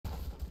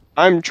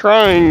I'm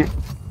trying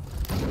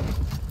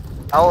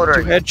How old to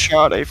are you?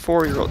 headshot a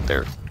 4-year-old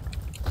there.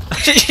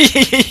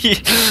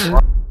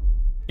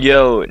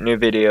 Yo, new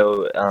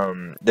video.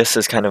 This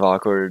is kind of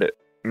awkward.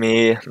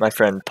 Me, my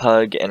friend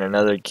Pug, and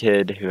another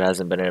kid who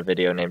hasn't been in a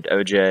video named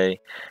OJ.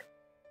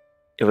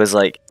 It was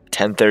like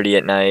 10:30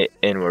 at night,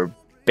 and we're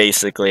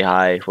basically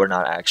high. We're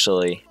not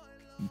actually,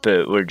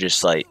 but we're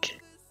just like.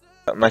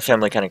 My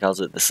family kind of calls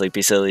it the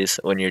sleepy sillies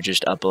when you're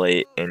just up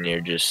late and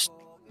you're just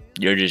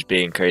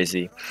being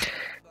crazy.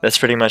 That's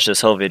pretty much this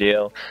whole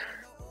video.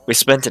 We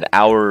spent an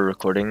hour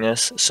recording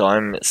this, so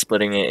I'm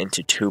splitting it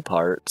into 2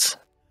 parts.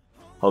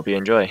 Hope you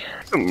enjoy.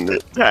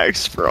 Commit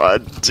tax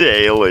fraud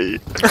daily.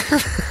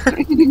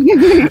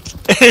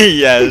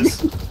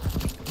 Yes.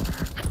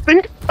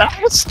 Think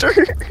faster.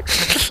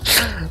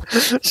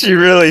 She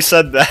really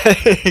said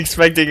that,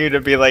 expecting you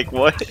to be like,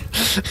 what?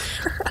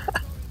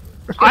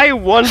 I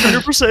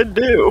 100%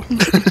 do.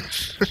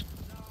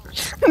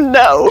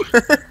 No.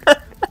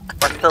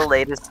 What's the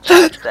latest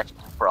tax that you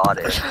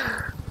frauded?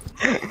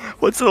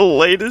 What's the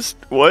latest?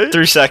 What?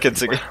 3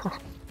 seconds ago.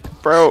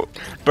 Bro,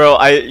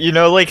 You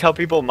know like how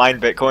people mine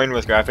Bitcoin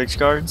with graphics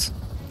cards?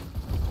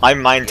 I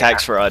mine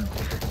tax fraud.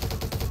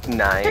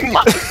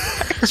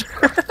 Nice.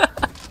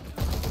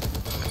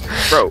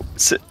 bro,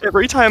 so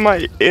every time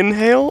I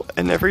inhale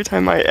and every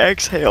time I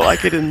exhale, I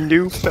get a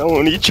new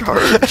felony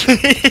charge.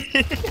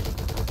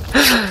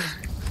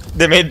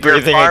 They made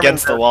breathing farming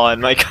against the them. law in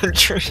my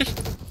country.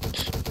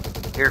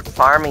 You're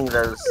farming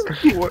those.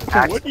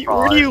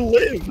 Where do you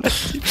live?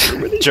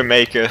 Germany?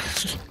 Jamaica.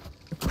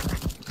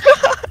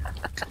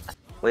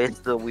 What's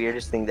the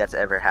weirdest thing that's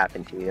ever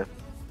happened to you?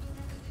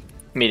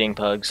 Meeting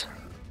Pugs.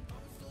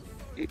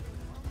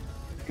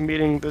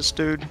 Meeting this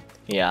dude.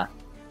 Yeah.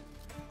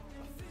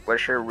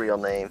 What's your real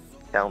name?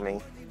 Tell me.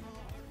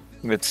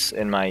 It's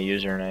in my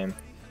username.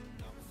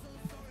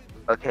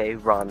 Okay,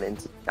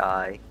 Ramen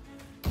Sky.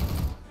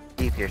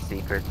 Keep your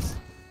secrets.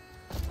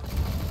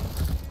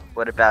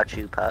 What about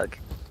you, Pug?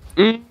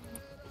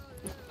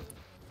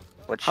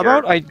 What's How your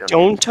about I real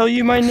don't tell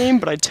you my name,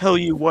 but I tell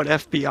you what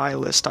FBI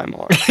list I'm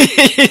on?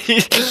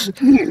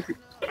 name?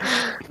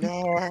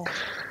 Nah,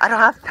 I don't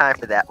have time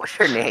for that. What's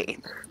your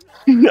name?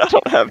 I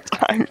don't have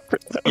time for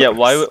that. Yeah,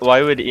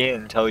 why would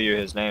Ian tell you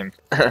his name?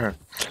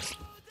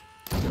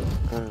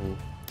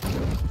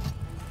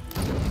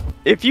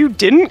 If you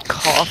didn't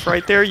cough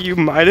right there, you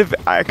might have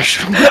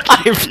actually.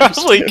 I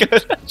probably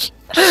could.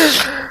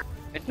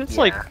 It just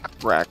like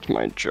cracked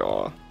my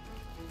jaw.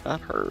 That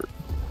hurt.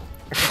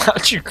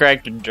 How'd you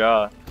crack your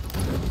jaw?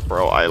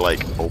 Bro, I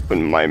like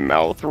opened my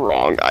mouth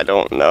wrong. I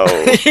don't know.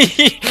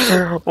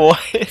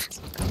 What?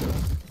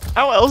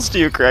 How else do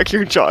you crack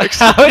your jaw?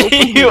 except How do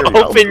you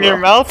open your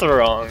wrong? mouth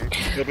wrong?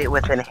 Hit it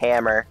with a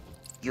hammer.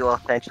 You'll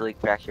eventually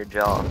crack your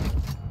jaw.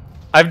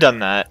 I've done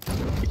that.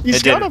 He's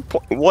It got didn't. a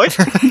point. What?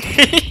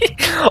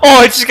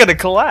 Oh, it's just gonna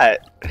collat.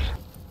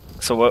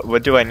 So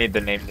what do I need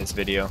to name this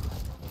video?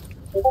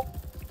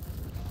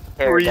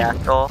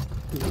 Pterodactyl.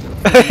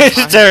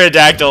 It's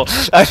Pterodactyl.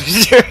 I'm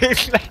sure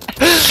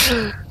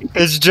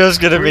it's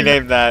just gonna be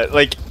named that.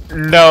 Like,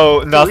 no,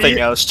 nothing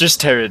else. Just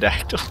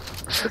Pterodactyl.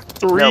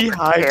 3 No,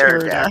 high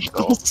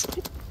pterodactyl. pterodactyls.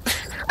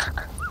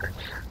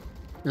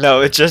 No,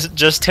 it's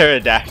just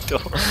Pterodactyl.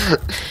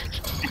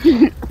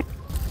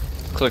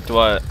 Clicked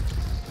what?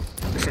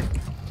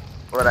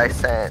 What I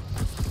sent.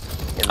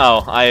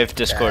 Oh, I have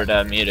Discord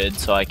muted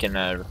so I can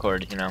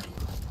record, you know.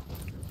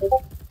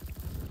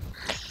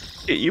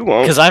 You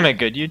won't. Because I'm a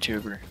good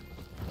YouTuber.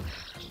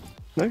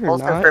 No, you're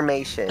False not.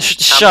 information.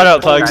 Shut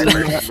up, Pugs.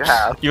 Pugs. You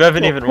have? You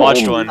haven't even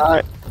watched one.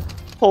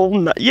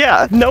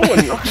 Yeah, no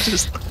one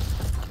watches.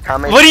 How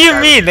many What do you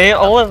subscribers mean? They do you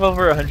all have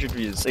over 100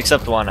 views,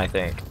 except one, I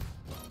think.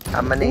 have?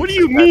 How many What do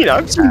you mean?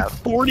 I've subscribers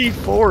seen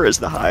 44 as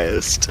the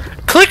highest.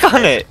 Click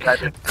on it! do you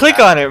have? Click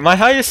on it! My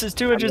highest is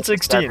How many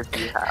 216. subscribers do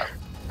you have?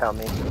 Tell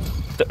me.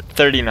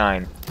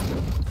 39.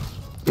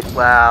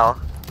 Wow.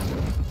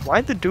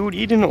 Why'd the dude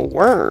eating a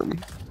worm?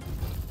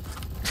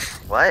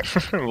 What?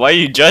 Why are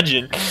you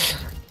judging?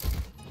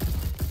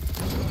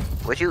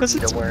 Would you 'Cause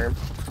eat it's- a worm?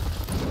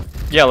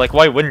 Yeah, like,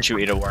 why wouldn't you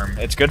eat a worm?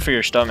 It's good for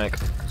your stomach.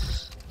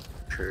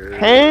 True.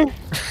 Huh?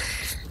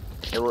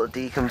 It will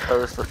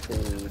decompose the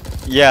food.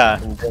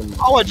 Yeah. And then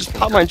Oh, I just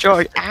popped my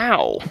jaw.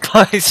 Ow!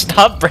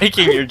 Stop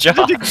breaking your jaw.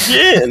 Did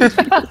it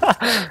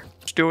again!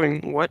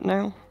 Doing what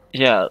now?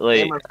 Yeah,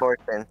 like, Game of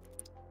Fortune.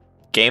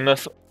 Game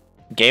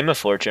of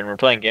Fortune. We're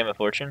playing Game of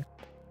Fortune.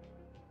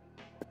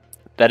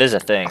 That is a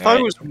thing, I thought right?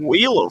 it was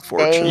Wheel of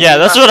Fortune. Yeah,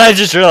 that's what I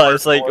just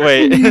realized. Like,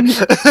 wait.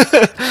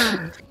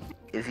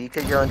 If you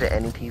could go into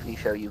any TV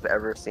show you've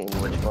ever seen,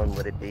 which one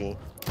would it be?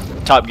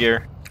 Top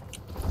Gear.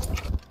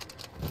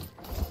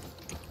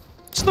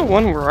 It's the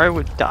one where I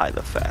would die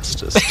the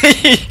fastest.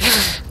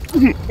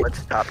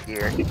 What's Top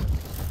Gear?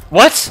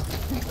 What?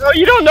 Oh,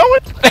 you don't know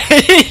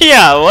it?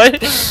 Yeah,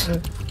 what?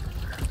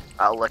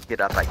 I'll look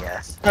it up, I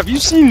guess. Have you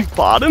seen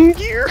Bottom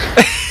Gear?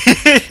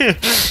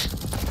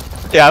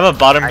 Yeah, I'm a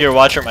bottom gear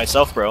watcher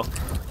myself, bro.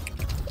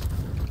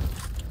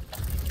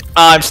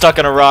 Ah, I'm stuck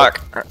in a rock.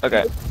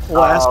 Okay.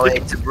 plastic.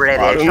 it's British.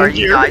 bottom Are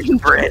you gear. guys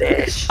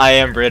British? I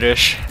am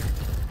British.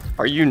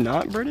 Are you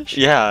not British?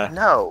 Yeah,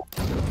 No.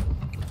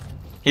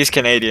 he's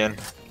Canadian.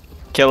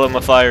 Kill him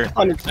with fire.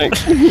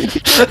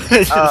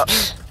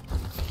 100%.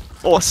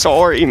 Oh,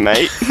 sorry,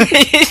 mate.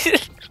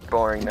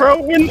 Boring. Now.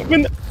 Bro,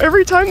 when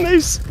every time they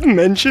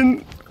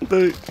mention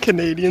the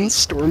Canadians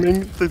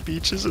storming the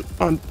beaches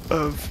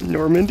of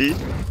Normandy,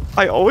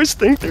 I always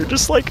think they're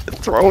just like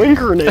throwing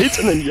grenades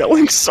and then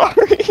yelling sorry.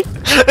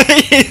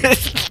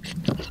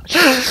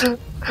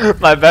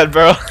 My bad,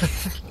 bro.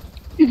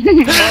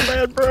 My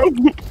bad, bro.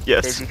 If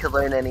Yes. you could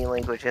learn any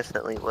language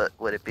instantly, what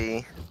would it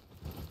be?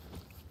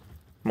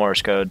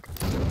 Morse code.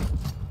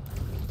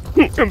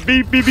 Beep beep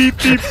beep beep beep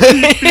beep.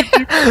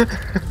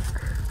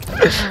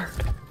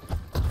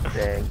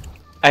 Dang.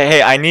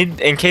 Hey, I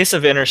need, in case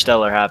of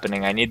Interstellar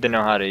happening, I need to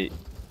know how to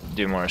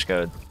do Morse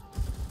code.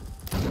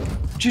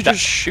 You just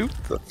shoot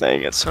the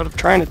thing instead of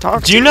trying to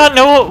talk. Do you not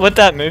know what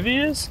that movie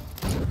is?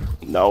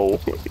 No.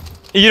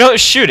 You don't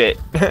shoot it.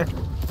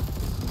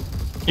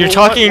 You're Well,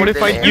 talking. what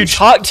if I you do?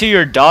 talk to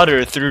your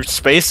daughter through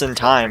space and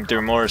time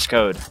through Morse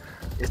code.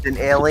 Is an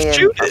alien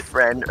Shoot a it.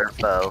 friend or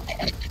foe?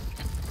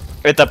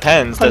 It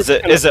depends. Is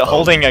it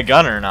holding a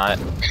gun or not?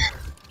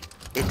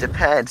 It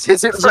depends.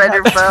 Is it friend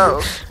or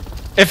foe?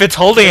 If it's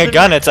holding a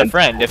gun, it's a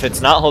friend. If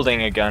it's not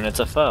holding a gun, it's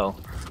a foe.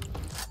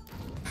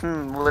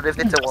 What if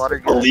it's a water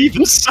gun? Believe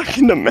in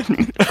Second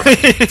Amendment.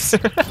 What if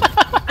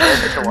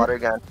it's a water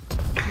gun?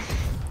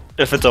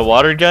 If it's a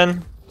water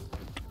gun,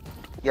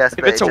 Yes, If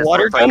but it's it a just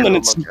water looks like gun, a then normal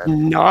it's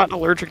gun. not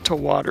allergic to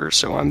water,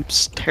 so I'm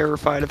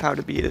terrified of how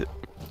to beat it.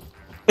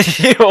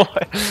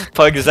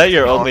 Pug, is that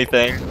your only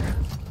thing?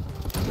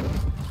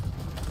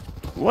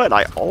 What?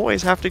 I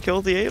always have to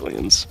kill the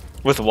aliens.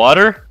 With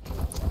water?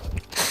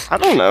 I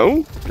don't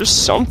know.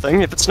 Just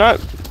something. If it's not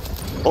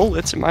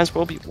bullets, it might as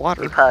well be Hey,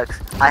 water. Pugs,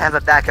 I have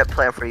a backup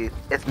plan for you.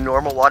 If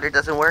normal water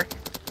doesn't work,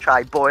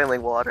 try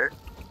boiling water.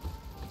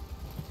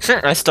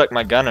 I stuck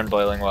my gun in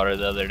boiling water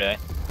the other day.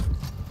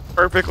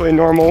 Perfectly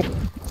normal.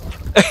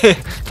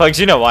 Pugs,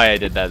 you know why I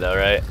did that though,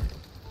 right?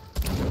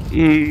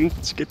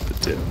 Let's get the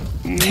tip.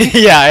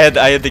 Yeah, I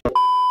had the.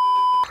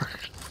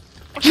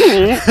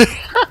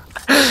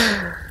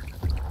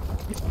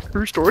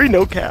 True story,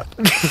 no cap.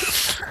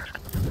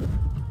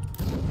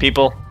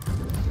 People.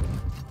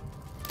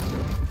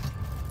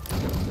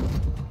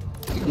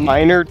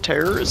 Minor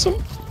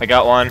terrorism? I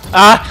got one.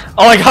 Ah!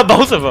 Oh, I got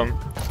both of them.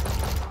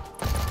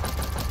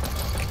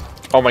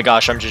 Oh my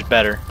gosh, I'm just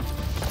better.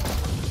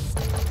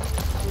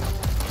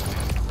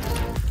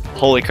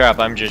 Holy crap,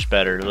 I'm just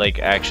better. Like,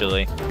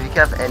 actually. If you could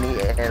have any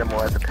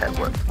animal as a pet,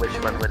 which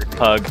one would it be?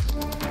 Pug.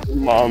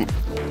 Mom.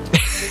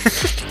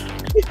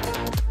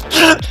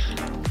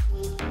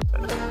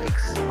 Like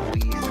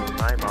squeeze.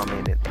 My mom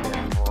made an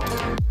animal.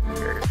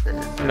 Here it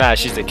is. Nah,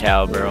 she's a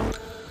cow, bro.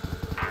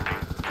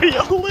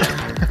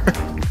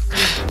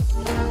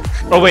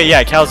 Oh wait,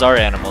 yeah, cows are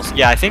animals.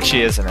 Yeah, I think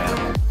she is an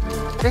animal.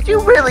 Did you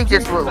really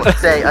just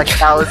say a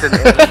cow is an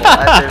animal?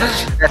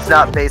 That's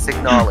not basic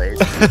knowledge.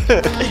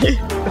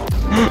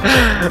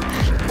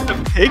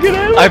 Pig and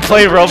animal? I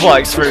play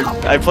Roblox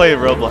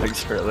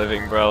for a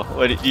living, bro.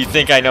 What do you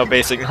think I know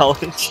basic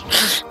knowledge?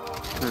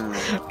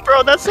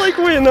 Bro, that's like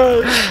when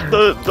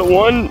the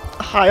one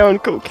high on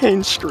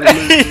cocaine streamer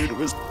dude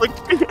was like.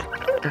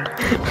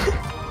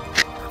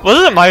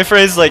 Wasn't my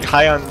phrase like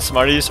high on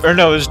Smarties? Or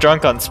no, it was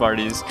drunk on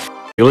Smarties.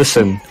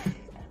 Listen,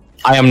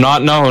 I am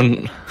not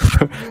known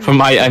for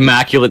my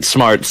immaculate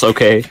smarts,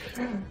 okay?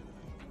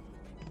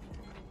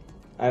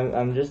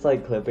 I'm just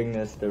like clipping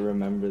this to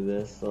remember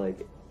this,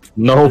 like.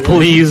 No,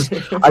 please.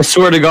 I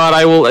swear to God,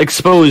 I will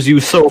expose you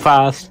so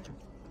fast.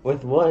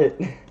 With what?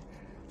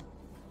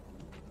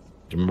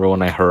 Remember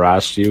when I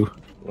harassed you?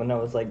 When I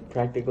was like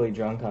practically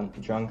drunk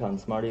on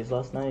Smarties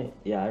last night?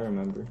 Yeah, I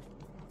remember.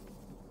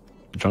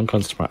 Drunk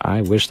on smart.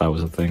 I wish that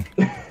was a thing.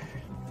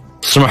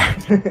 Smart.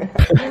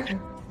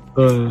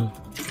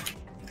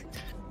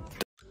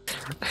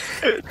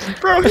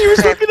 Bro, he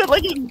was looking at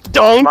like a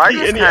donkey Smarties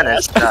and he kinda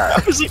asked suck.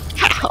 I was like,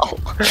 cow.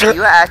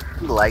 You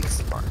actually like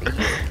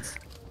Smarties.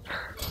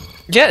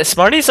 Yeah,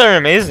 Smarties are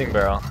amazing,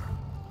 bro.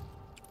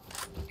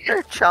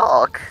 You're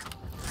chalk.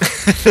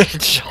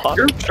 Chalk.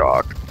 You're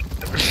chalk.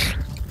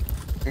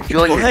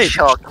 Enjoy your Hey.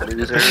 chalk,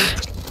 loser.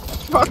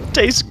 Chalk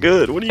tastes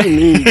good. What do you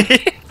mean?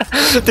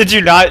 Did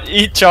you not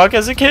eat chalk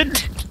as a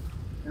kid?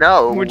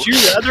 No. Would you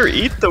rather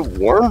eat the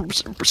warm,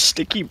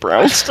 sticky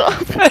brown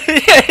stuff?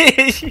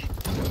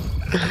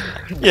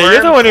 Yeah,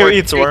 you're the one who or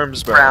eats big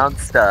worms, bro. Brown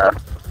stuff.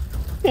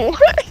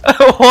 What?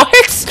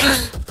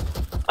 What?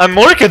 I'm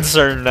more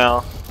concerned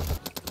now.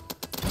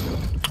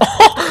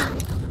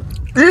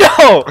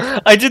 No!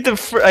 I did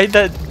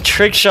that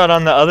trick shot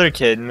on the other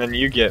kid, and then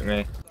you get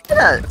me.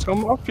 Yeah, That's how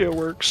Mafia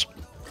works.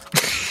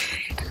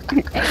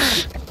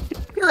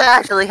 you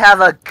actually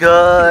have a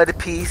good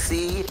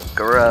PC.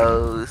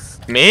 Gross.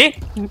 Me?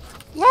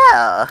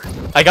 Yeah.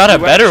 I got a You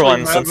better actually one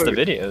have since a- the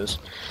videos.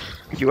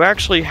 You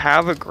actually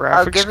have a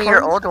graphics Oh, give me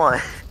your card? old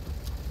one.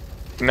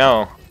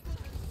 No,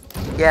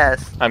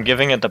 Yes. I'm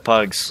giving it to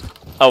Pugs.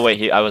 Oh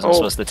wait, I wasn't Oh.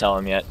 supposed to tell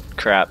him yet.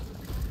 Crap.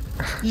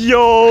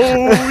 Yo,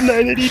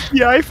 980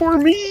 Ti for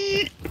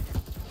me.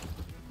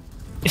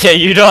 Yeah,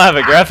 you don't have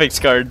a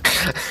graphics card.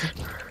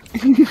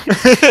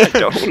 I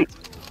don't.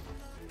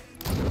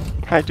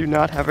 I do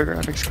not have a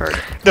graphics card.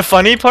 The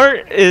funny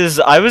part is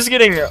I was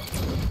getting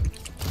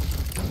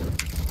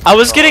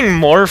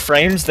more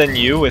frames than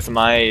you with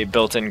my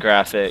built-in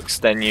graphics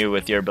than you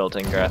with your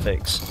built-in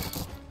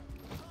graphics.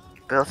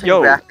 Built-in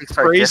Yo, graphics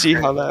are crazy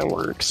different. how that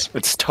works.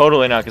 It's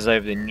totally not because I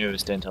have the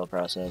newest Intel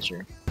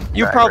processor.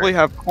 You Right, probably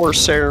have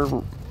Corsair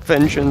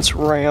Vengeance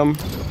RAM.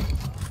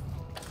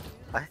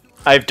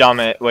 I have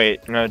Dominate.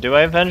 Wait, no, do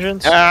I have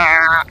Vengeance?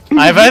 Ah,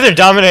 I have either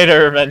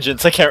Dominator or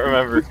Vengeance. I can't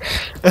remember.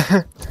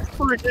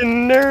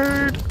 freaking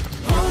nerd.